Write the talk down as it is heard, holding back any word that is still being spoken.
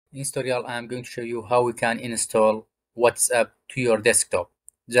In this tutorial, I'm going to show you how we can install WhatsApp to your desktop.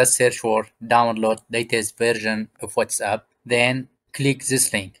 Just search for download latest version of WhatsApp, then click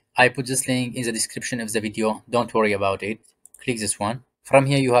this link. I put this link in the description of the video. Don't worry about it. Click this one. From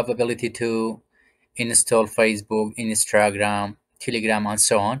here, you have ability to install Facebook, Instagram, Telegram, and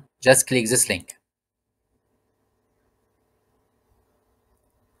so on. Just click this link.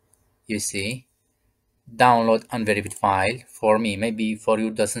 You see, download unverified file. For me, maybe for you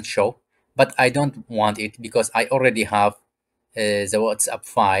doesn't show, but I don't want it because I already have the WhatsApp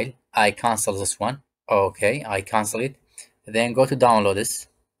file. I cancel this one. Okay, I cancel it. Then go to download this.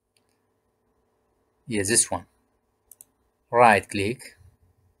 Yeah, this one. Right click,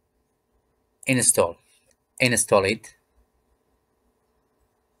 install. Install it.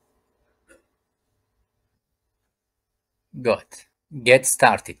 Good. Get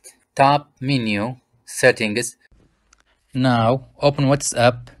started. Tap menu settings. Now open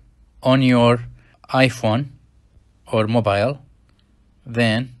WhatsApp on your iPhone or mobile.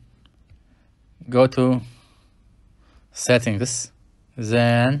 Then go to settings.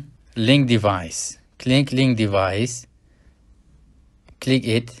 Then link device. Click link device. Click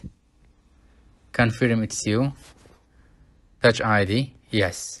it. Confirm it's you. Touch ID.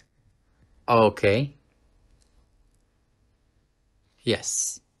 Yes. Okay.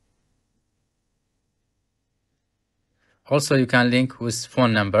 Yes. Also, you can link with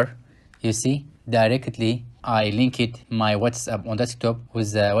phone number. You see, directly I link it my WhatsApp on desktop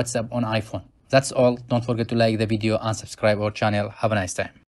with the WhatsApp on iPhone. That's all. Don't forget to like the video and subscribe our channel. Have a nice time.